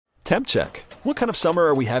temp check. What kind of summer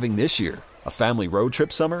are we having this year? A family road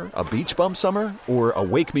trip summer? A beach bum summer? Or a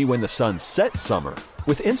wake me when the sun sets summer?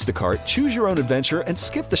 With Instacart, choose your own adventure and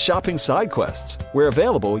skip the shopping side quests. Where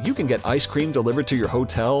available, you can get ice cream delivered to your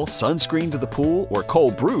hotel, sunscreen to the pool, or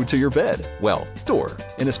cold brew to your bed. Well, door.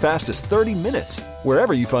 In as fast as 30 minutes.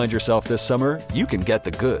 Wherever you find yourself this summer, you can get the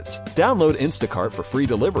goods. Download Instacart for free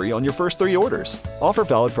delivery on your first 3 orders. Offer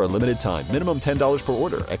valid for a limited time. Minimum $10 per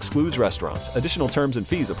order. Excludes restaurants. Additional terms and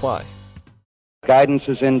fees apply. Guidance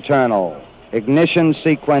is internal. Ignition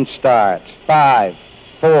sequence starts. 5,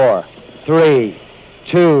 4, 3,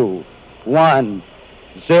 2, 1,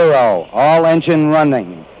 0. All engine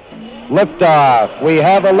running. Liftoff. We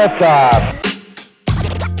have a liftoff.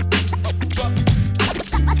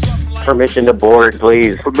 Permission to board,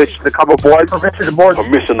 please. Permission to come aboard. Permission to board.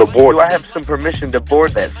 Permission to board. Do I have some permission to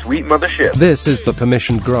board that sweet mothership? This is the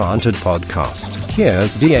Permission Granted podcast.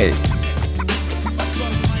 Here's DA.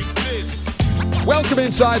 Welcome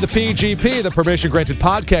inside the PGP, the Permission Granted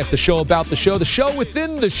podcast, the show about the show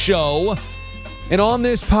within the show. And on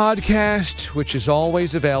this podcast, which is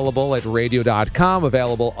always available at radio.com,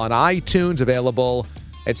 available on iTunes, available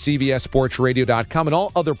at cbssportsradio.com, and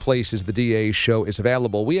all other places the DA show is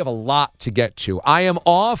available. We have a lot to get to. I am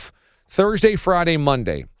off Thursday, Friday,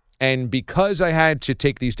 Monday. And because I had to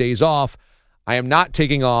take these days off, I am not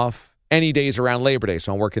taking off any days around Labor Day.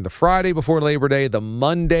 So I'm working the Friday before Labor Day, the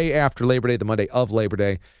Monday after Labor Day, the Monday of Labor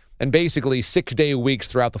Day, and basically 6-day weeks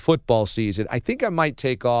throughout the football season. I think I might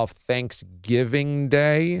take off Thanksgiving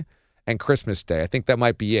Day and Christmas Day. I think that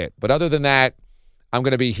might be it. But other than that, I'm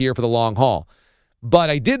going to be here for the long haul. But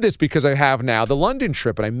I did this because I have now the London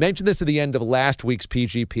trip, and I mentioned this at the end of last week's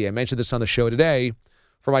PGP. I mentioned this on the show today.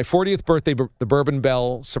 For my 40th birthday, the Bourbon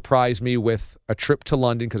Bell surprised me with a trip to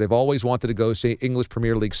London because I've always wanted to go see English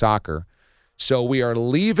Premier League soccer. So we are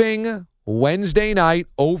leaving Wednesday night,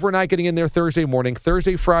 overnight, getting in there Thursday morning,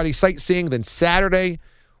 Thursday, Friday, sightseeing. Then Saturday,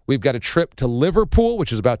 we've got a trip to Liverpool,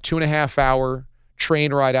 which is about 2.5-hour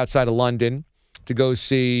train ride outside of London to go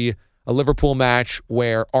see a Liverpool match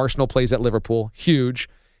where Arsenal plays at Liverpool. Huge.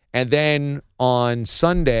 And then on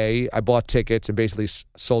Sunday, I bought tickets and basically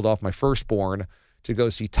sold off my firstborn to go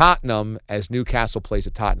see Tottenham as Newcastle plays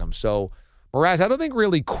at Tottenham. So, Mraz, I don't think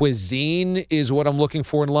really cuisine is what I'm looking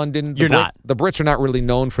for in London. You're not. The Brits are not really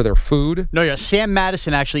known for their food. No, yeah. Sam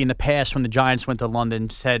Madison actually in the past when the Giants went to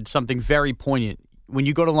London said something very poignant. When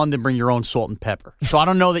you go to London, bring your own salt and pepper. So I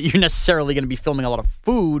don't know that you're necessarily going to be filming a lot of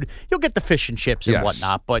food. You'll get the fish and chips and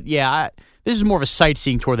whatnot. But, yeah, this is more of a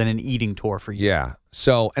sightseeing tour than an eating tour for you. Yeah.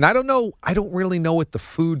 So, and I don't really know what the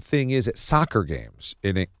food thing is at soccer games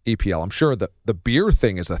in EPL. I'm sure the beer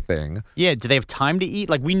thing is a thing. Yeah, do they have time to eat?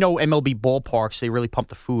 Like, we know MLB ballparks, they really pump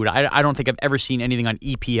the food. I don't think I've ever seen anything on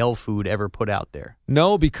EPL food ever put out there.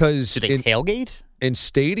 No, because... Do they tailgate? In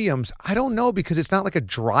stadiums, I don't know, because it's not like a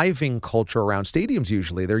driving culture around stadiums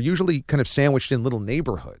usually. They're usually kind of sandwiched in little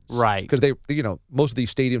neighborhoods. Right. Because most of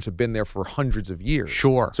these stadiums have been there for hundreds of years.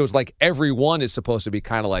 Sure. So it's like everyone is supposed to be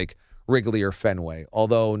kind of like Wrigley or Fenway,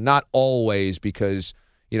 although not always, because,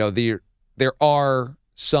 there are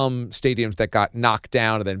some stadiums that got knocked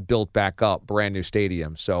down and then built back up, brand new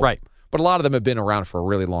stadiums. So, right. But a lot of them have been around for a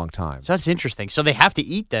really long time. So that's interesting. So they have to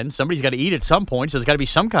eat then. Somebody's got to eat at some point, so there's got to be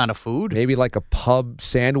some kind of food. Maybe like a pub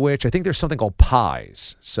sandwich. I think there's something called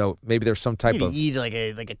pies. So maybe there's some type of... eat like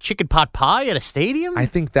a chicken pot pie at a stadium? I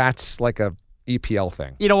think that's like a EPL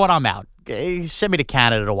thing. You know what? I'm out. Send me to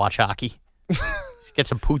Canada to watch hockey. Get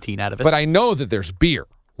some poutine out of it. But I know that there's beer.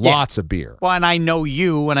 Lots of beer. Well, and I know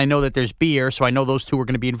you, and I know that there's beer, so I know those two are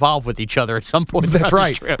going to be involved with each other at some point. That's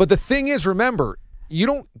right. But the thing is, remember,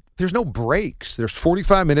 there's no breaks. There's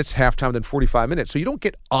 45 minutes, halftime, then 45 minutes. So you don't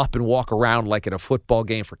get up and walk around like at a football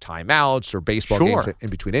game for timeouts or baseball games in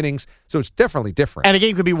between innings. So it's definitely different. And a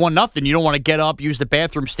game could be 1-0. You don't want to get up, use the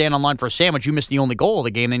bathroom, stand online for a sandwich. You missed the only goal of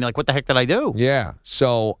the game. Then you're like, what the heck did I do? Yeah.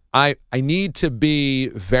 So I need to be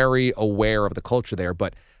very aware of the culture there.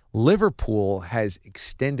 But Liverpool has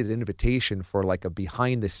extended an invitation for like a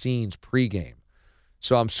behind-the-scenes pregame.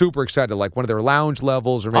 So I'm super excited, like one of their lounge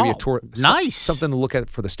levels or maybe a tour. Nice. Something to look at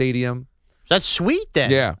for the stadium. That's sweet then.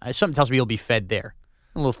 Yeah. Something tells me you'll be fed there.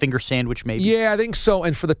 A little finger sandwich maybe. Yeah, I think so.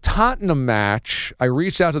 And for the Tottenham match, I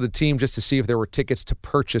reached out to the team just to see if there were tickets to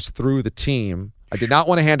purchase through the team. I did not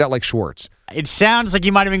want to hand out like Schwartz. It sounds like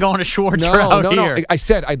you might have been going to Schwartz here. No. I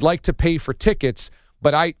said I'd like to pay for tickets,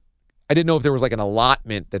 but I didn't know if there was like an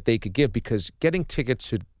allotment that they could give, because getting tickets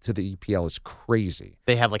to the EPL is crazy.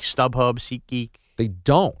 They have like StubHub, SeatGeek. They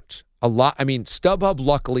don't. StubHub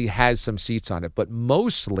luckily has some seats on it, but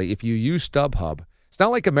mostly if you use StubHub, it's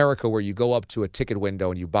not like America where you go up to a ticket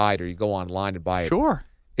window and you buy it, or you go online and buy it. Sure.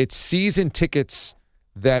 It's season tickets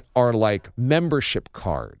that are like membership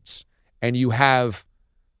cards, and you have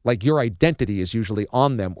like your identity is usually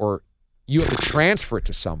on them, or you have to transfer it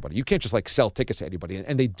to somebody. You can't just like sell tickets to anybody.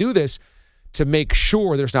 And they do this to make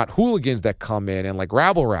sure there's not hooligans that come in and like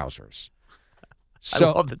rabble-rousers. So,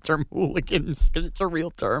 I love the term hooligans because it's a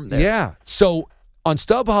real term there. Yeah. So on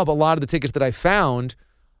StubHub, a lot of the tickets that I found,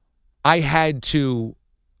 I had to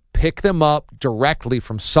pick them up directly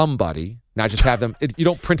from somebody, not just have them. You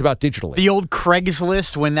don't print them out digitally. The old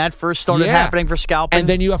Craigslist when that first started happening for scalping. And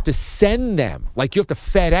then you have to send them. Like you have to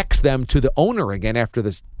FedEx them to the owner again after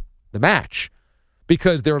the match.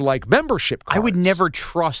 Because they're like membership cards. I would never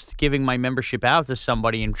trust giving my membership out to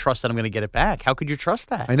somebody and trust that I'm going to get it back. How could you trust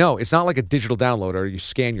that? I know. It's not like a digital download or you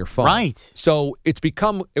scan your phone. Right. So it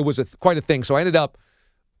was quite a thing. So I ended up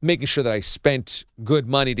making sure that I spent good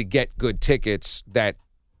money to get good tickets that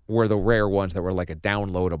were the rare ones that were like a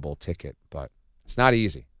downloadable ticket. But it's not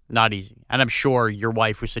easy. Not easy. And I'm sure your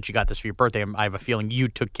wife, who said she got this for your birthday, I have a feeling you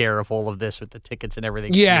took care of all of this with the tickets and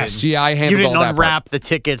everything. Yes, I handled all that. You didn't unwrap the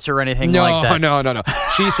tickets or anything like that. No.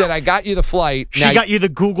 She said, I got you the flight. She got you the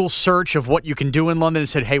Google search of what you can do in London and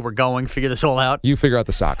said, hey, we're going. Figure this all out. You figure out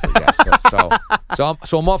the soccer, yes.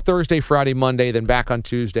 So I'm off Thursday, Friday, Monday, then back on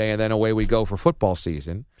Tuesday, and then away we go for football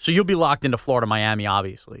season. So you'll be locked into Florida, Miami,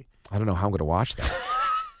 obviously. I don't know how I'm going to watch that.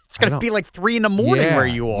 It's going to be like 3 a.m. where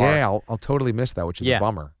you are. Yeah, I'll totally miss that, which is a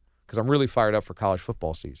bummer. Because I'm really fired up for college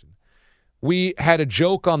football season. We had a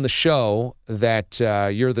joke on the show that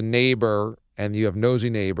you're the neighbor and you have nosy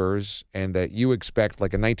neighbors and that you expect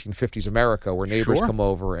like a 1950s America where neighbors come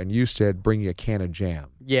over, and you said bring you a can of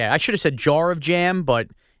jam. Yeah, I should have said jar of jam, but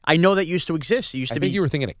I know that used to exist. It used to be. I think you were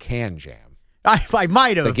thinking a can jam. I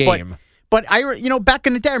might have. The game. But back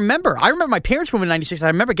in the day, I remember my parents moved in 96, and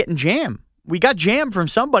I remember getting jam. We got jam from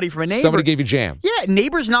somebody, from a neighbor. Somebody gave you jam. Yeah,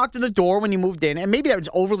 neighbors knocked on the door when you moved in, and maybe that was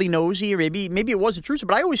overly nosy, or maybe it was intrusive,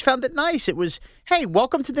 but I always found it nice. It was, hey,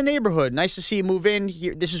 welcome to the neighborhood. Nice to see you move in.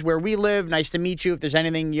 Here, this is where we live. Nice to meet you. If there's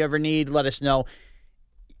anything you ever need, let us know.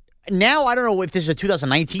 Now, I don't know if this is a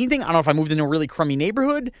 2019 thing. I don't know if I moved into a really crummy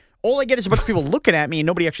neighborhood. All I get is a bunch of people looking at me and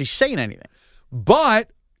nobody actually saying anything. But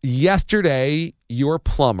yesterday, your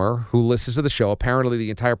plumber, who listens to the show, apparently the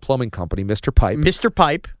entire plumbing company, Mr. Pipe. Mr.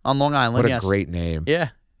 Pipe on Long Island, What a great name. Yeah,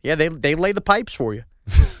 they lay the pipes for you.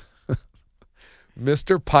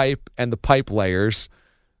 Mr. Pipe and the pipe layers,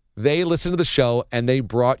 they listened to the show, and they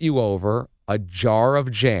brought you over a jar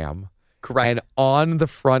of jam. Correct. And on the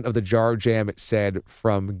front of the jar of jam, it said,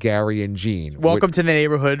 from Gary and Gene. Welcome to the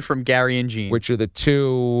neighborhood from Gary and Gene. Which are the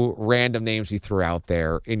two random names you threw out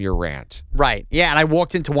there in your rant. Right. Yeah, and I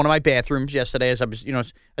walked into one of my bathrooms yesterday as I was,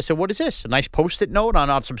 I said, what is this? A nice Post-it note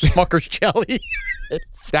on some Smucker's jelly.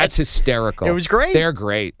 That's hysterical. It was great. They're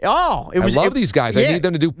great. Oh, I love these guys. Yeah. I need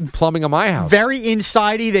them to do plumbing on my house. Very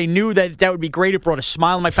inside-y. They knew that would be great. It brought a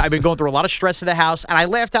smile on my face. I've been going through a lot of stress in the house, and I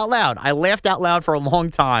laughed out loud. I laughed out loud for a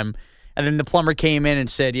long time. And then the plumber came in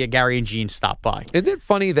and said, yeah, Gary and Gene stopped by. Isn't it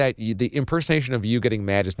funny that the impersonation of you getting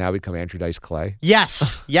mad has now become Andrew Dice Clay?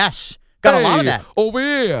 Yes. Got a lot of that. Over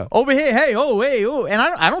here. Hey, oh. And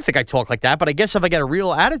I don't think I talk like that, but I guess if I get a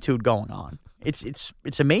real attitude going on, it's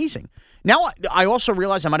amazing. Now, I also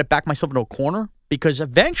realize I might have backed myself into a corner because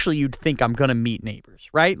eventually you'd think I'm going to meet neighbors,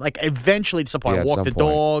 right? Like eventually at some point I walk the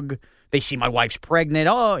dog. They see my wife's pregnant.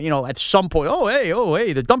 Oh, at some point, oh,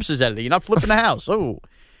 hey, the dumpster's out of there. You're not flipping the house. Oh.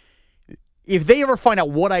 If they ever find out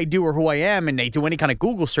what I do or who I am and they do any kind of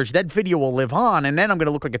Google search, that video will live on, and then I'm going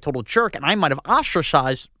to look like a total jerk, and I might have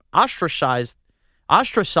ostracized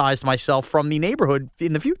myself from the neighborhood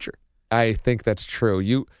in the future. I think that's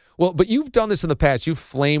true. But you've done this in the past. You've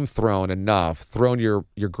flame thrown your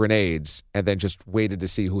grenades, and then just waited to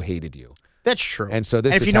see who hated you. That's true. And so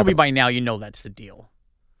if you know me by now, you know that's the deal.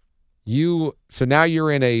 So now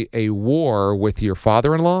you're in a war with your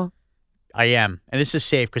father-in-law? I am. And this is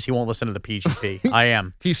safe because he won't listen to the PGP. I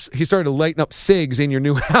am. He started lighting up cigs in your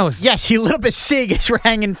new house. Yes, he lit up a cig as we're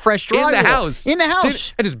hanging fresh drywall. In the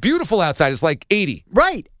house. And it's beautiful outside. It's like 80.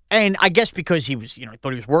 Right. And I guess because he was,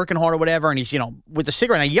 thought he was working hard or whatever, and he's, with the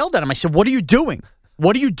cigarette, and I yelled at him. I said, what are you doing?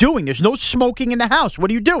 What are you doing? There's no smoking in the house.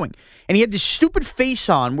 What are you doing? And he had this stupid face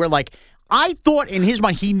on where, like, I thought in his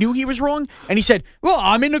mind he knew he was wrong, and he said, well,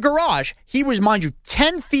 I'm in the garage. He was, mind you,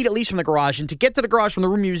 10 feet at least from the garage, and to get to the garage from the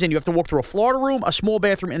room he was in, you have to walk through a Florida room, a small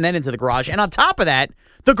bathroom, and then into the garage. And on top of that,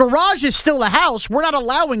 the garage is still the house. We're not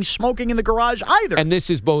allowing smoking in the garage either. And this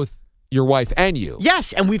is both your wife and you.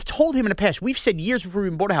 Yes, and we've told him in the past, we've said years before we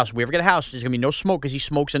even bought a house, if we ever get a house, there's going to be no smoke because he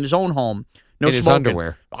smokes in his own home. No in smoking. His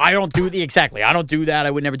underwear. I don't do exactly. I don't do that.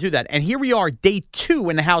 I would never do that. And here we are, day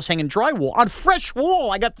 2 in the house hanging drywall. On fresh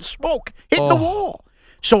wall, I got the smoke hitting the wall.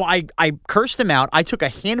 So I cursed him out. I took a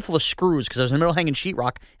handful of screws because I was in the middle of hanging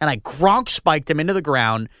sheetrock, and I Gronk spiked him into the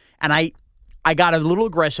ground. And I got a little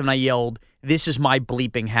aggressive, and I yelled, "This is my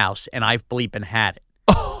bleeping house, and I've bleeping had it."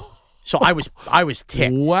 So I was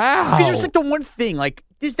ticked. Wow. Because it was like the one thing, like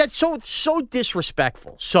that's so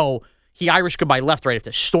disrespectful. So he Irish goodbye, left right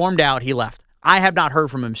after, stormed out, he left. I have not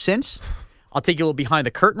heard from him since. I'll take you a little behind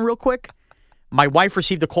the curtain real quick. My wife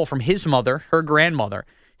received a call from his mother, her grandmother,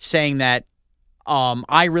 saying that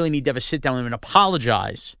I really need to have a sit down with him and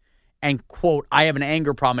apologize. And, quote, I have an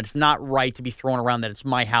anger problem. It's not right to be thrown around that it's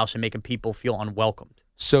my house and making people feel unwelcomed.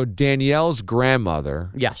 So Danielle's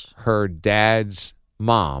grandmother, yes, her dad's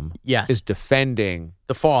mom, yes, is defending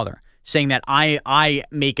the father, saying that I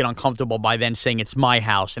make it uncomfortable by then saying it's my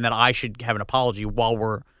house and that I should have an apology while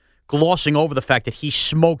we're glossing over the fact that he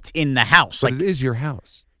smoked in the house. But it is your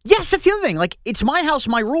house. Yes, that's the other thing. Like, it's my house,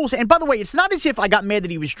 my rules. And by the way, it's not as if I got mad that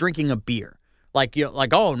he was drinking a beer. Like, you know,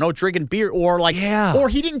 like, oh, no drinking beer. Or like, or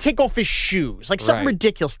he didn't take off his shoes. Like something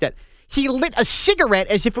ridiculous that he lit a cigarette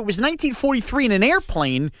as if it was 1943 in an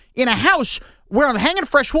airplane in a house where I'm hanging a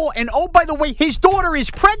fresh wall. And oh, by the way, his daughter is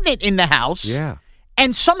pregnant in the house. Yeah.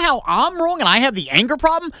 And somehow I'm wrong and I have the anger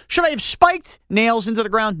problem. Should I have spiked nails into the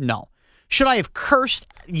ground? No. Should I have cursed,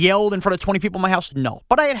 yelled in front of 20 people in my house? No.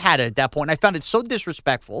 But I had it at that point. I found it so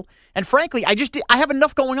disrespectful. And frankly, I have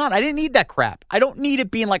enough going on. I didn't need that crap. I don't need it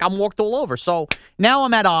being like I'm walked all over. So now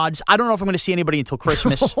I'm at odds. I don't know if I'm going to see anybody until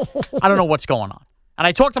Christmas. I don't know what's going on. And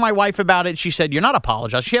I talked to my wife about it. She said, you're not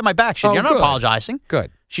apologizing. She had my back. She said, you're not apologizing.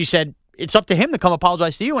 Good. She said, it's up to him to come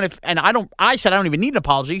apologize to you. I said, I don't even need an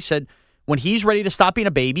apology. He said, when he's ready to stop being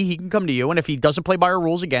a baby, he can come to you. And if he doesn't play by our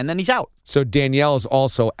rules again, then he's out. So Danielle is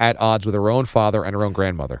also at odds with her own father and her own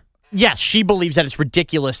grandmother. Yes, she believes that it's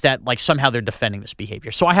ridiculous that like somehow they're defending this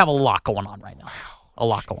behavior. So I have a lot going on right now. Wow. A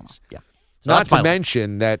lot going on. Yeah. So not to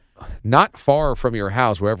mention that not far from your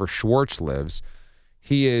house, wherever Schwartz lives,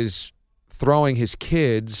 he is throwing his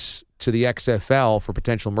kids to the XFL for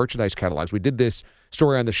potential merchandise catalogs. We did this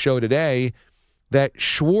story on the show today that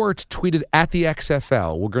Schwartz tweeted at the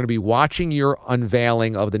XFL, we're going to be watching your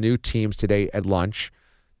unveiling of the new teams today at lunch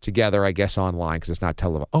together, I guess, online because it's not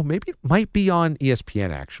televised. Oh, maybe it might be on ESPN,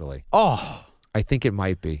 actually. Oh. I think it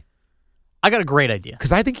might be. I got a great idea.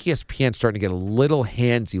 Because I think ESPN's starting to get a little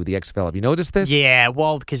handsy with the XFL. Have you noticed this? Yeah,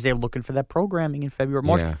 well, because they're looking for that programming in February,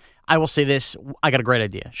 March. Yeah. I will say this. I got a great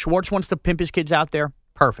idea. Schwartz wants to pimp his kids out there.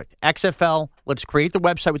 Perfect. XFL, let's create the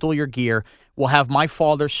website with all your gear. We'll have my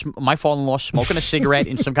father-in-law smoking a cigarette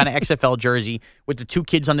in some kind of XFL jersey with the two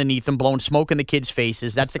kids underneath him blowing smoke in the kids'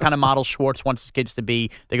 faces. That's the kind of model Schwartz wants his kids to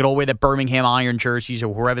be. They could all wear the Birmingham Iron jerseys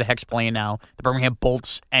or whoever the heck's playing now, the Birmingham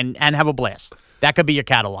Bolts, and have a blast. That could be your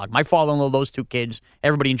catalog. My father-in-law, those two kids,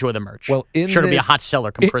 everybody enjoy the merch. Well, sure to be a hot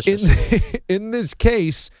seller come Christmas. In this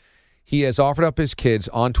case, he has offered up his kids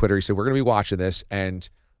on Twitter. He said, we're going to be watching this, and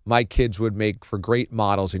my kids would make for great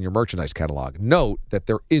models in your merchandise catalog. Note that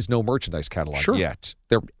there is no merchandise catalog yet.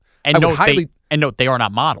 Note they are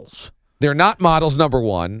not models. They're not models, number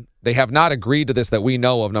one. They have not agreed to this that we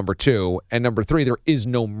know of, number two. And number three, there is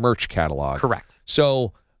no merch catalog. Correct.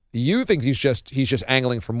 So you think he's just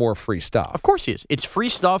angling for more free stuff. Of course he is. It's free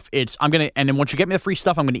stuff. And then once you get me the free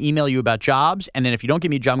stuff, I'm going to email you about jobs. And then if you don't give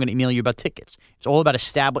me a job, I'm going to email you about tickets. It's all about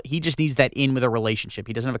he just needs that in with a relationship.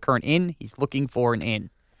 He doesn't have a current in. He's looking for an in.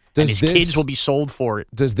 And his kids will be sold for it.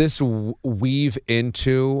 Does this weave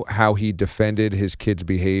into how he defended his kids'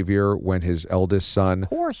 behavior when his eldest son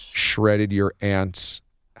shredded your aunt's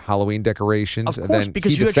Halloween decorations? Of course,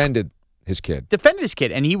 because he defended his kid. Defended his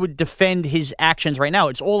kid, and he would defend his actions right now.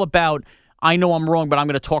 It's all about, I know I'm wrong, but I'm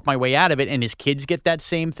going to talk my way out of it, and his kids get that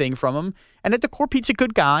same thing from him. And at the core, Pete's a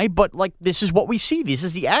good guy, but like this is what we see. This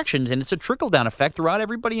is the actions, and it's a trickle-down effect throughout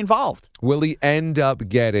everybody involved. Will he end up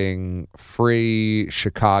getting free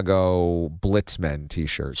Chicago Blitzmen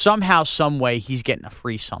T-shirts? Somehow, some way, he's getting a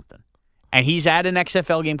free something. And he's at an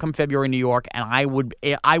XFL game come February in New York, and I would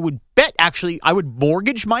bet, actually, I would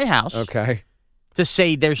mortgage my house to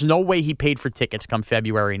say there's no way he paid for tickets come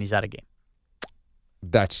February and he's at a game.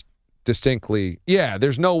 That's distinctly,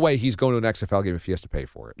 there's no way he's going to an XFL game if he has to pay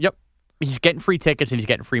for it. Yep. He's getting free tickets and he's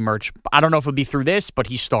getting free merch. I don't know if it'll be through this, but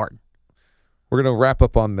he's starting. We're going to wrap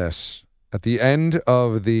up on this. At the end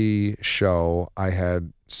of the show, I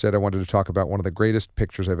had said I wanted to talk about one of the greatest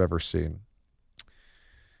pictures I've ever seen.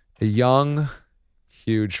 A young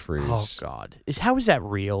Huge Freeze. Oh, God. How is that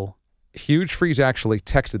real? Huge Freeze actually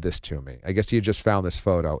texted this to me. I guess he had just found this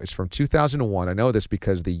photo. It's from 2001. I know this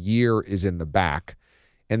because the year is in the back.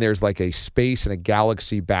 And there's like a space and a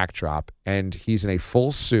galaxy backdrop. And he's in a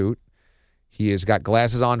full suit. He has got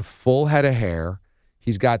glasses on, full head of hair.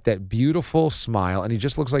 He's got that beautiful smile. And he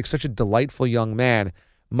just looks like such a delightful young man.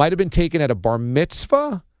 might have been taken at a bar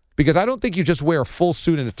mitzvah, because I don't think you just wear a full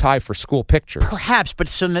suit and a tie for school pictures. Perhaps, but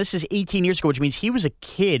so this is 18 years ago, which means he was a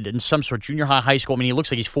kid in some sort, junior high, high school. I mean, he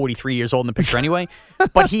looks like he's 43 years old in the picture anyway.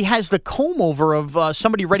 But he has the comb-over of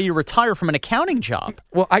somebody ready to retire from an accounting job.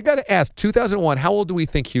 Well, I got to ask, 2001, how old do we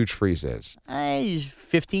think Huge Freeze is? He's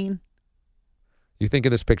 15. You think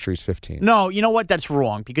in this picture he's 15? No, you know what? That's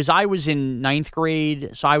wrong, because I was in 9th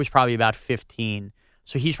grade, so I was probably about 15.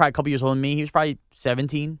 So he's probably a couple years older than me. He was probably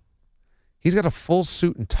 17. He's got a full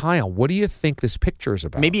suit and tie on. What do you think this picture is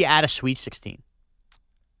about? Maybe at a Sweet 16.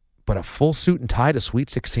 But a full suit and tie to Sweet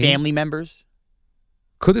 16? Family members?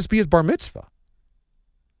 Could this be his bar mitzvah?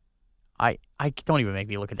 I don't even make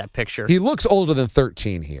me look at that picture. He looks older than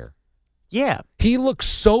 13 here. Yeah. He looks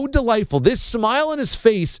so delightful. This smile on his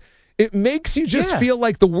face, it makes you just feel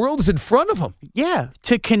like the world is in front of him. Yeah.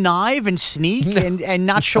 To connive and sneak and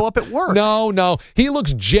not show up at work. No. He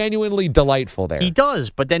looks genuinely delightful there. He does,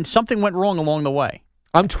 but then something went wrong along the way.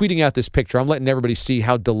 I'm tweeting out this picture. I'm letting everybody see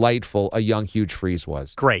how delightful a young Huge Freeze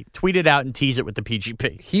was. Great. Tweet it out and tease it with the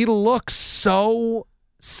PGP. He looks so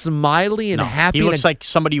smiley and happy. He looks like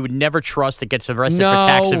somebody you would never trust that gets arrested for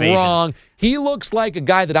tax evasion. Wrong. He looks like a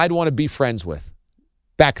guy that I'd want to be friends with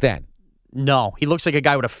back then. No, he looks like a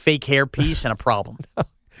guy with a fake hairpiece and a problem.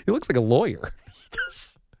 He looks like a lawyer. He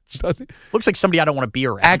does. Does he? Looks like somebody I don't want to be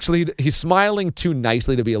around. Actually, he's smiling too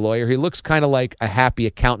nicely to be a lawyer. He looks kind of like a happy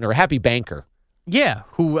accountant or a happy banker. Yeah,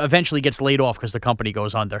 who eventually gets laid off because the company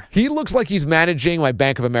goes under. He looks like he's managing my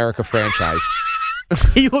Bank of America franchise.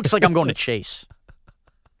 He looks like I'm going to Chase.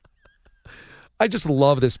 I just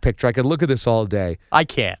love this picture. I could look at this all day. I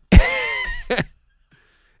can't.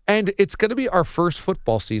 And it's going to be our first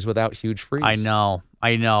football season without Huge Freeze. I know.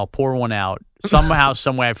 Pour one out. Somehow,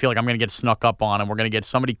 someway, I feel like I'm going to get snuck up on, and we're going to get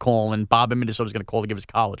somebody calling. Bob in Minnesota's going to call to give his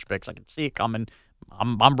college picks. I can see it coming.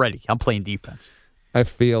 I'm ready. I'm playing defense. I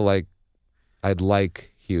feel like I'd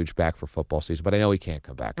like Huge back for football season, but I know he can't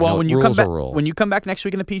come back. Well, when you come back next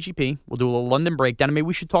week in the PGP, we'll do a little London breakdown, and maybe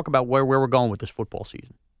we should talk about where we're going with this football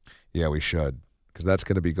season. Yeah, we should, because that's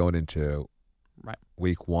going to be going into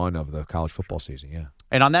week 1 of the college football season. Yeah.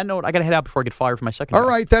 And on that note, I got to head out before I get fired for my second. All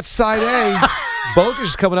right, that's side A. Bogus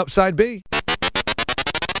is coming up side B.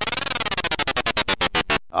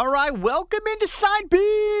 All right, welcome into side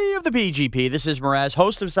B of the PGP. This is Mraz,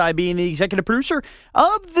 host of side B and the executive producer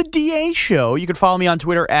of the DA Show. You can follow me on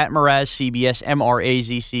Twitter at MrazCBS,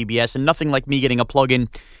 MRAZCBS, and nothing like me getting a plug-in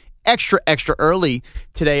extra early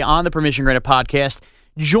today on the Permission Granted podcast.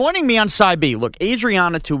 Joining me on side B, look,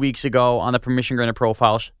 Adriana 2 weeks ago on the Permission Granted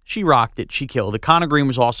profiles, she rocked it, she killed it. Connor Green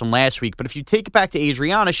was awesome last week, but if you take it back to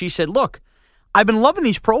Adriana, she said, look, I've been loving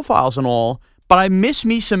these profiles and all, but I miss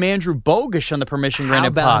me some Andrew Bogusch on the Permission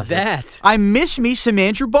Granted podcast. How about that? I miss me some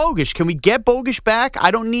Andrew Bogusch. Can we get Bogusch back?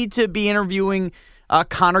 I don't need to be interviewing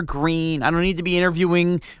Connor Green. I don't need to be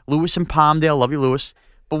interviewing Lewis and Palmdale. Love you, Lewis.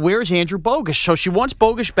 But where's Andrew Bogusch? So she wants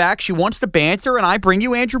Bogusch back. She wants the banter, and I bring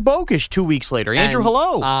you Andrew Bogusch 2 weeks later. Andrew,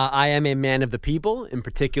 hello. I am a man of the people, in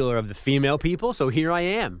particular of the female people. So here I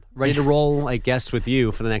am, ready to roll, I guess, with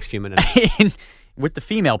you for the next few minutes. With the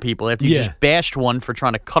femher people, after you just bashed one for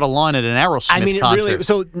trying to cut a line at an Aerosmith concert.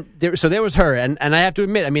 Really. So there was her, and I have to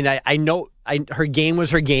admit, I mean, I know her game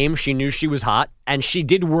was her game. She knew she was hot, and she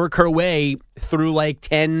did work her way through like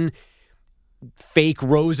 10 fake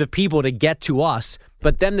rows of people to get to us.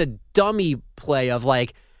 But then the dummy play of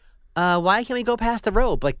like, why can't we go past the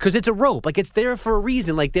rope? Like, because it's a rope. Like, it's there for a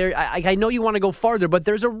reason. Like, I know you want to go farther, but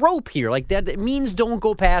there's a rope here. Like, that it means don't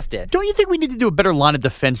go past it. Don't you think we need to do a better line of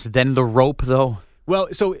defense than the rope, though? Well,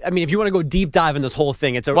 so I mean, if you want to go deep dive in this whole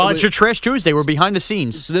thing, it's your Trash Tuesday. We're behind the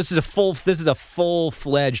scenes. So this is a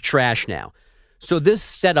full-fledged trash now. So this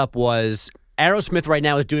setup was Aerosmith right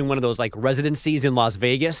now is doing one of those like residencies in Las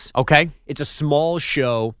Vegas. Okay, it's a small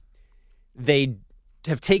show. They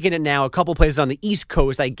have taken it now a couple places on the East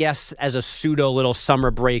Coast, I guess, as a pseudo little summer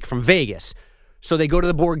break from Vegas. So they go to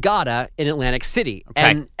the Borgata in Atlantic City,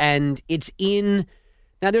 and it's in.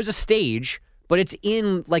 Now there's a stage, but it's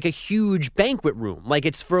in like a huge banquet room. Like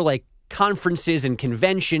it's for like conferences and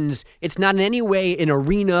conventions. It's not in any way an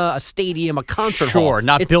arena, a stadium, a concert hall. Sure,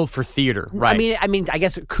 not built for theater. Right. I mean, I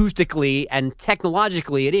guess acoustically and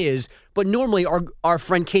technologically it is, but normally our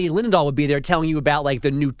friend Katie Linendahl would be there telling you about like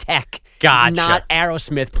the new tech. Gotcha. Not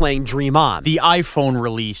Aerosmith playing Dream On. The iPhone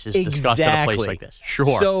release is discussed at a place like this.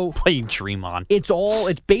 Sure. So playing Dream On.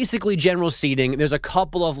 It's basically general seating. There's a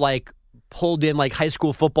couple of like pulled in like high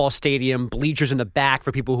school football stadium bleachers in the back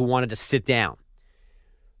for people who wanted to sit down.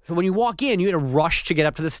 So when you walk in, you had a rush to get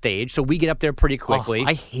up to the stage. So we get up there pretty quickly.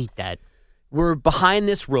 I hate that. We're behind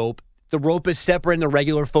this rope. The rope is separating the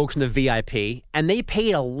regular folks from the VIP, and they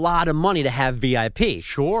paid a lot of money to have VIP.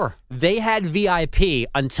 Sure. They had VIP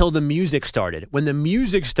until the music started. When the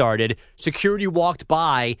music started, security walked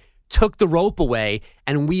by, took the rope away,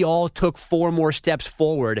 and we all took 4 more steps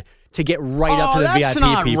forward to get right up to the VIP people.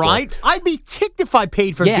 That's not right. I'd be ticked if I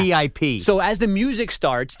paid for VIP. So as the music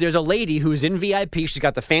starts, there's a lady who's in VIP. She's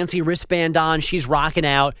got the fancy wristband on. She's rocking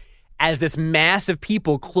out. As this mass of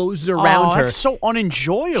people closes around her. That's so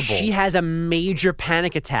unenjoyable. She has a major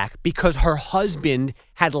panic attack because her husband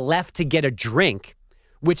had left to get a drink,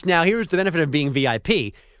 which now here's the benefit of being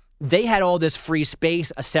VIP. They had all this free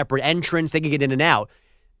space, a separate entrance. They could get in and out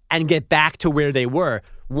and get back to where they were.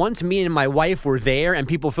 Once me and my wife were there and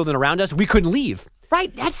people filled in around us, we couldn't leave.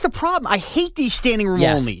 Right, that's the problem. I hate these standing room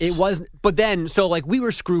onlys. It was, but then, so like we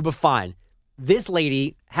were screwed, but fine. This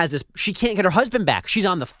lady has this, she can't get her husband back. She's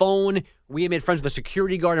on the phone. We made friends with the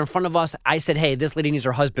security guard in front of us. I said, hey, this lady needs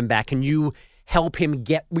her husband back. Can you help him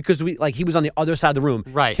get, because he was on the other side of the room.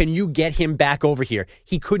 Right. Can you get him back over here?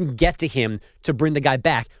 He couldn't get to him to bring the guy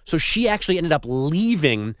back. So she actually ended up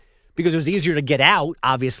leaving because it was easier to get out,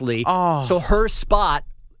 obviously. Oh. So her spot,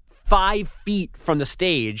 5 feet from the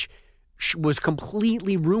stage, was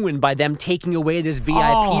completely ruined by them taking away this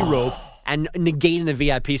VIP rope and negating the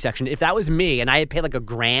VIP section. If that was me and I had paid like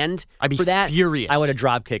 $1,000 I'd be for that, furious. I would have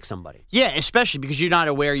drop kicked somebody. Yeah, especially because you're not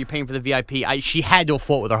aware you're paying for the VIP. She had to have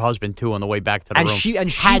fought with her husband too on the way back to the room. She had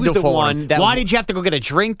was to the fought one with him. that. Why did you have to go get a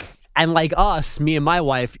drink? And like us, me and my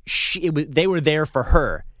wife, they were there for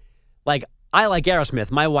her. Like I like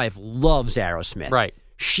Aerosmith. My wife loves Aerosmith. Right.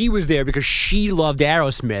 She was there because she loved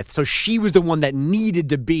Aerosmith, so she was the one that needed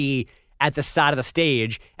to be at the side of the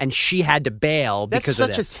stage, and she had to bail because of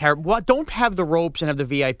this. That's such a terrible. Don't have the ropes and have the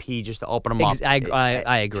VIP just to open them up.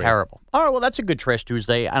 I agree. Terrible. All right, well, that's a good Trash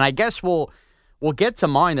Tuesday, and I guess we'll get to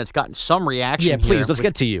mine. That's gotten some reaction. Yeah, please, here. let's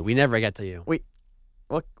get to you. We never get to you. Wait,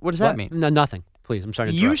 what does that mean? No, nothing. Please, I'm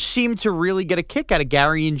starting to You interrupt. seem to really get a kick out of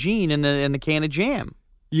Gary and Gene in the can of jam.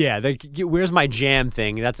 Yeah, where's my jam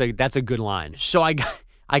thing? That's a good line. So I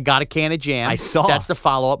got a can of jam. I saw. That's the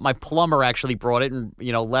follow-up. My plumber actually brought it and,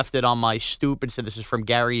 left it on my stoop and said, this is from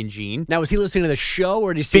Gary and Gene. Now, was he listening to the show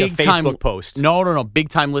or did he see a Facebook post? No.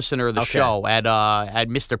 Big-time listener of the Okay. show at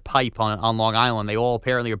Mr. Pipe on Long Island. They all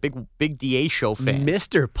apparently are big DA show fans.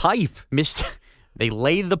 Mr. Pipe. They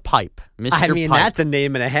lay the pipe. Mr. I mean, Pipe. that's a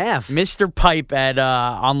name and a half. Mr. Pipe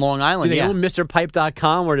on Long Island. Do they yeah. own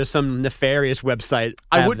MrPipe.com or does some nefarious website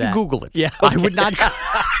I have wouldn't that? Google it. Yeah, I would not.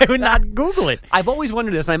 I would not Google it. I've always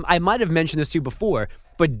wondered this, and I might have mentioned this to you before,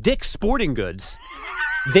 but Dick's Sporting Goods,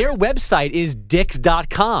 their website is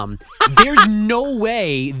dicks.com. There's no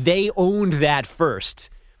way they owned that first.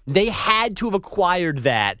 They had to have acquired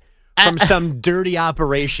that from some dirty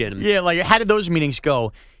operation. Yeah, like how did those meetings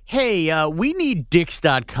go? Hey, we need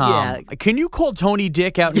Dicks.com. Yeah. Can you call Tony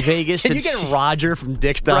Dick out in Vegas? Can you get Roger from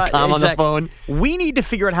Dicks.com on the phone? We need to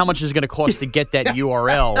figure out how much it's going to cost to get that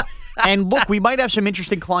URL. And look, we might have some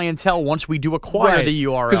interesting clientele once we do acquire the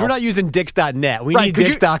URL. Because we're not using Dicks.net. We need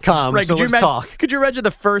Dicks.com, so let's talk. Could you imagine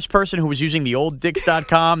the first person who was using the old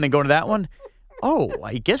Dicks.com, then go to that one? Oh,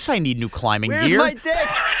 I guess I need new climbing Where's gear. my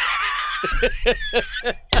Dicks?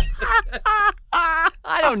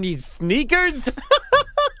 I don't need sneakers.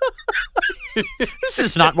 This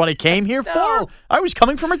is not what I came here for. I was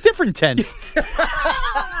coming from a different tent.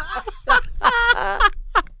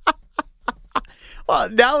 Well,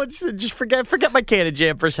 now let's just forget my can of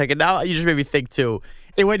jam for a second. Now you just made me think, too.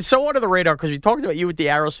 It went so under the radar because we talked about you with the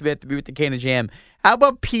Aerosmith, me with the can of jam. How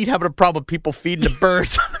about Pete having a problem with people feeding the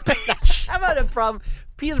birds on the beach? How about a problem?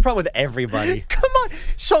 Pete has a problem with everybody. Come on.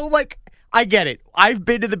 So, I get it. I've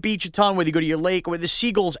been to the beach a ton, whether you go to your lake or the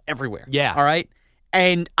seagulls everywhere. Yeah. All right?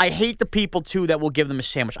 And I hate the people, too, that will give them a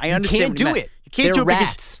sandwich. I understand. You can't do it. You can't They're do it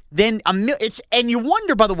rats. because then and you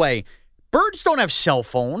wonder, by the way, birds don't have cell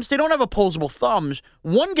phones. They don't have opposable thumbs.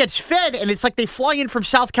 One gets fed, and it's like they fly in from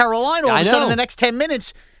South Carolina all of a sudden in the next 10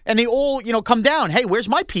 minutes, and they all, come down. Hey, where's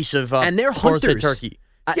my piece of and they're roasted hunters. turkey?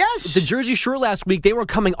 Yes. The Jersey Shore last week, they were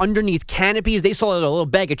coming underneath canopies. They saw a little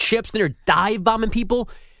bag of chips, and they're dive bombing people.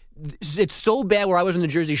 It's so bad where I was on the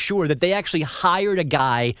Jersey Shore that they actually hired a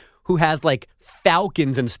guy who has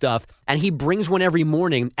falcons and stuff, and he brings one every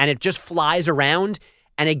morning, and it just flies around,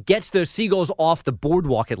 and it gets the seagulls off the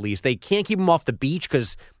boardwalk at least. They can't keep them off the beach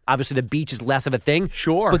because obviously the beach is less of a thing.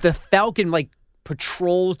 Sure. But the falcon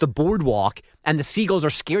patrols the boardwalk, and the seagulls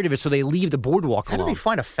are scared of it, so they leave the boardwalk How do alone. they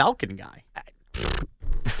find a falcon guy?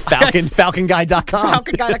 FalconGuy.com.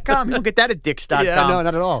 FalconGuy.com. You don't get that at Dix.com. Yeah, no,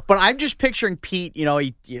 not at all. But I'm just picturing Pete,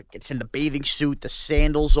 he gets in the bathing suit, the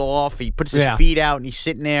sandals off, he puts his Yeah. feet out, and he's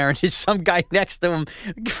sitting there, and there's some guy next to him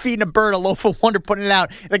feeding a bird a loaf of Wonder, putting it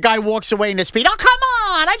out. The guy walks away, and it's Pete, oh, come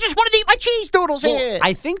on, I just wanted to eat my cheese doodles here.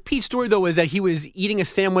 I think Pete's story, though, is that he was eating a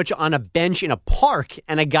sandwich on a bench in a park,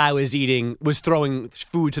 and a guy was throwing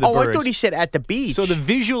food to the birds. I thought he said at the beach. So the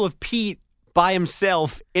visual of Pete by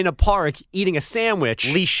himself in a park eating a sandwich.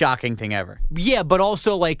 Least shocking thing ever. Yeah, but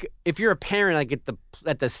also, like, if you're a parent, like,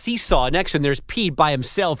 at the seesaw next to him, there's Pete by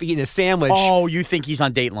himself eating a sandwich. Oh, you think he's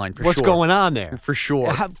on Dateline for What's sure. What's going on there? For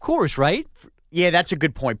sure. Of course, right? Yeah, that's a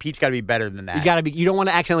good point. Pete's got to be better than that. You don't want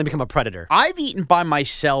to accidentally become a predator. I've eaten by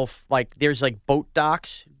myself, like, there's, like, boat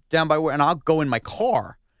docks down by where, and I'll go in my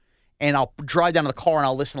car, and I'll drive down to the car, and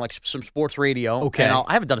I'll listen to, like, some sports radio. Okay. And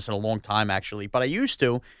I haven't done this in a long time, actually, but I used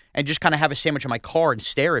to, and just kind of have a sandwich in my car and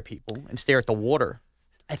stare at people and stare at the water.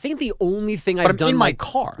 I think the only thing But I've I'm done in my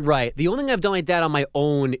car. Right. The only thing I've done like that on my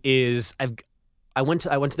own is I went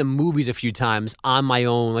to the movies a few times on my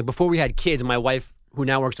own. Like before we had kids, and my wife, who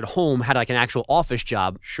now works at home, had like an actual office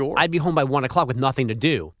job. Sure. I'd be home by 1:00 with nothing to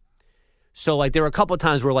do. So like there were a couple of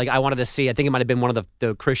times where like I wanted to see, I think it might have been one of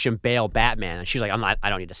the Christian Bale Batman, and she's like, I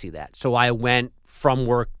don't need to see that. So I went from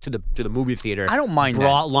work to the movie theater. I don't mind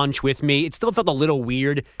Brought lunch with me. It still felt a little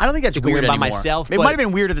weird. I don't think that's to go weird in by anymore. myself. It but might have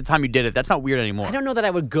been weird at the time you did it. That's not weird anymore. I don't know that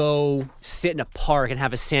I would go sit in a park and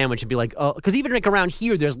have a sandwich and be like, oh, because even like around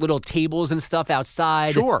here, there's little tables and stuff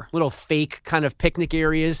outside. Sure. Little fake kind of picnic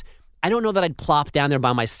areas. I don't know that I'd plop down there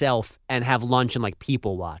by myself and have lunch and like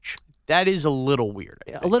people watch. That is a little weird.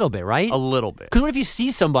 I think. A little bit, right? A little bit. Because what if you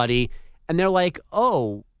see somebody and they're like,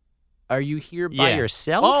 oh, are you here by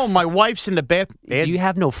yourself? Oh, my wife's in the bath. Do you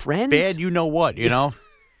have no friends? Bad, you know what,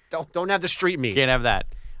 Don't have the street meat. Can't have that.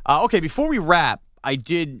 Okay, before we wrap,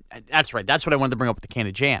 that's right. That's what I wanted to bring up with the can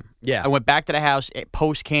of jam. Yeah. I went back to the house,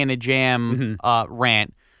 post can of jam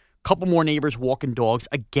rant. Couple more neighbors walking dogs.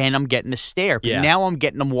 Again, I'm getting a stare. But now I'm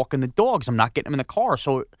getting them walking the dogs. I'm not getting them in the car.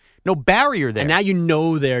 So no barrier there. And now you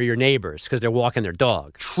know they're your neighbors because they're walking their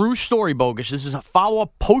dog. True story, Bogus. This is a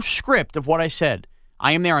follow-up postscript of what I said.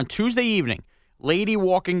 I am there on Tuesday evening. Lady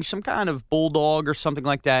walking some kind of bulldog or something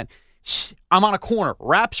like that. I'm on a corner,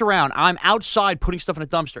 wraps around. I'm outside putting stuff in a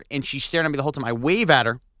dumpster, and she's staring at me the whole time. I wave at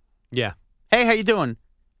her. Yeah. Hey, how you doing?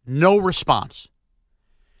 No response.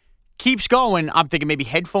 Keeps going. I'm thinking maybe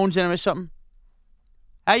headphones in or something.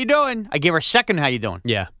 How you doing? I gave her a second, how you doing?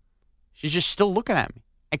 Yeah. She's just still looking at me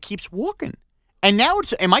and keeps walking. And now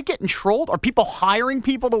am I getting trolled? Are people hiring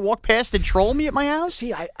people to walk past and troll me at my house?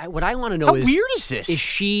 See, what I want to know How is... weird is this? Is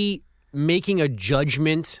she making a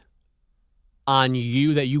judgment on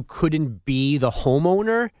you that you couldn't be the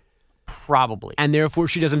homeowner? Probably. And therefore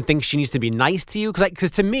she doesn't think she needs to be nice to you? Because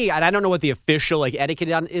to me, and I don't know what the official like etiquette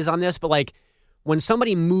is on this, but like when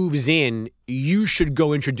somebody moves in, you should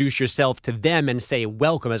go introduce yourself to them and say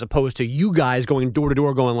welcome, as opposed to you guys going door to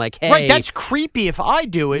door going like, hey. Right, that's creepy if I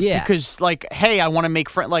do it because, like, hey, I want to make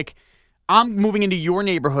friends. Like, I'm moving into your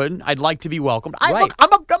neighborhood. I'd like to be welcomed. Look,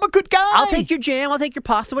 I'm a good guy. I'll take your jam. I'll take your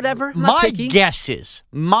pasta, whatever. I'm not My picky. guess is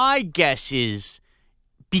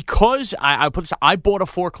because I bought a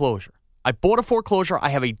foreclosure. I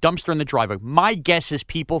have a dumpster in the driveway. My guess is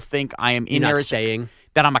people think I am in You're there not staying.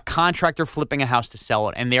 That I'm a contractor flipping a house to sell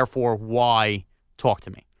it, and therefore, why talk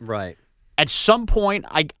to me? Right. At some point,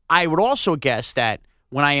 I would also guess that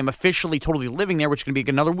when I am officially totally living there, which is going to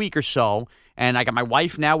be another week or so, and I got my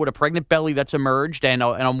wife now with a pregnant belly that's emerged, and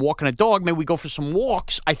I'm walking a dog, maybe we go for some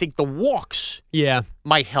walks. I think the walks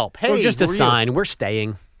might help. Hey, or just a who are you? sign. We're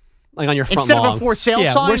staying. Like on your front Instead lawn. of a for sale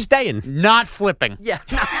sign? We're staying. Not flipping. Yeah.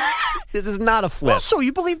 This is not a flip. Also,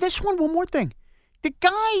 you believe this one? One more thing. The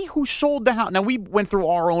guy who sold the house, now we went through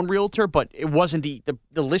our own realtor, but it wasn't the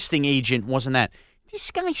listing agent, wasn't that.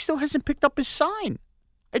 This guy still hasn't picked up his sign.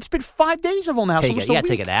 It's been 5 days of on the house. You got to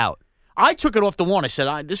take it out. I took it off the lawn. I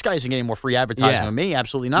said, this guy isn't getting more free advertising than me.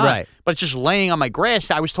 Absolutely not. Right. But it's just laying on my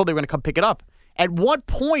grass. I was told they were going to come pick it up. At what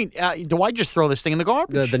point do I just throw this thing in the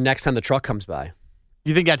garbage? The next time the truck comes by.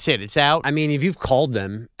 You think that's it? It's out? I mean, if you've called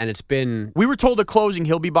them and it's been... We were told at closing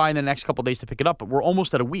he'll be by in the next couple of days to pick it up, but we're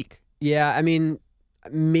almost at a week. Yeah, I mean,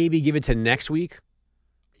 maybe give it to next week.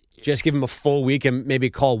 Just give him a full week and maybe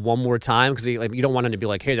call one more time because you don't want him to be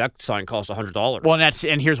like, hey, that sign cost $100. Well,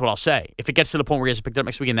 and here's what I'll say. If it gets to the point where he has to pick it up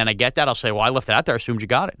next week and then I get that, I'll say, well, I left it out there. I assumed you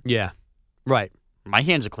got it. Yeah, right. My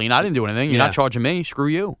hands are clean. I didn't do anything. You're not charging me. Screw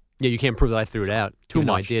you. Yeah, you can't prove that I threw it out. Too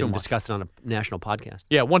much. I did and discussed it on a national podcast.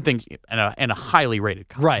 Yeah, one thing, and a highly rated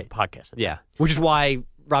podcast. Yeah, which is why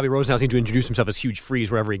Robbie Rosenhaus needs to introduce himself as Huge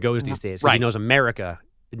Freeze wherever he goes these days because he knows America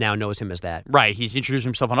now knows him as that. Right. He's introduced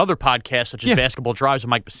himself on other podcasts, such as Basketball Drives with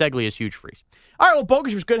Mike Biseglia is Huge Freeze. All right, well,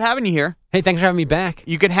 Bogus, it was good having you here. Hey, thanks for having me back.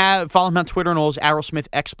 You can follow him on Twitter and all his Aerosmith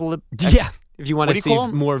exploits. Yeah. If you want What to do you see call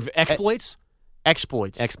 'em? more of exploits.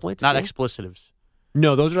 Exploits. Not Not explicitives.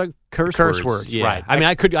 No, those are like curse words. Yeah. right. I mean,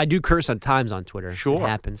 I do curse at times on Twitter. Sure. It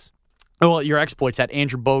happens. Well, your exploits at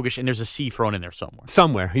Andrew Bogus, and there's a C thrown in there somewhere.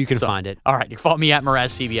 Somewhere. You can find it. All right. You can follow me at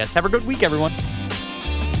Mraz CBS. Have a good week, everyone.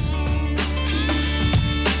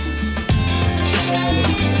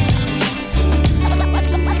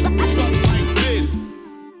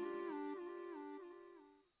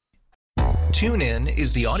 TuneIn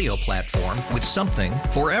is the audio platform with something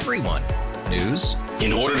for everyone. News.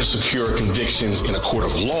 In order to secure convictions in a court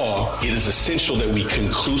of law, it is essential that we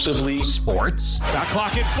conclusively. Sports. Shot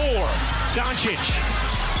clock at 4.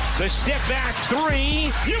 Doncic. The step back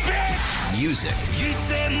 3. You bet. Music. You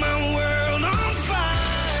set my world on fire.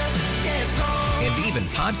 Yes, and even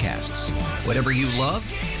podcasts. Whatever you love,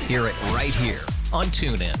 hear it right here on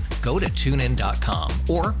TuneIn. Go to TuneIn.com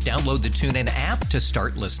or download the TuneIn app to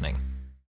start listening.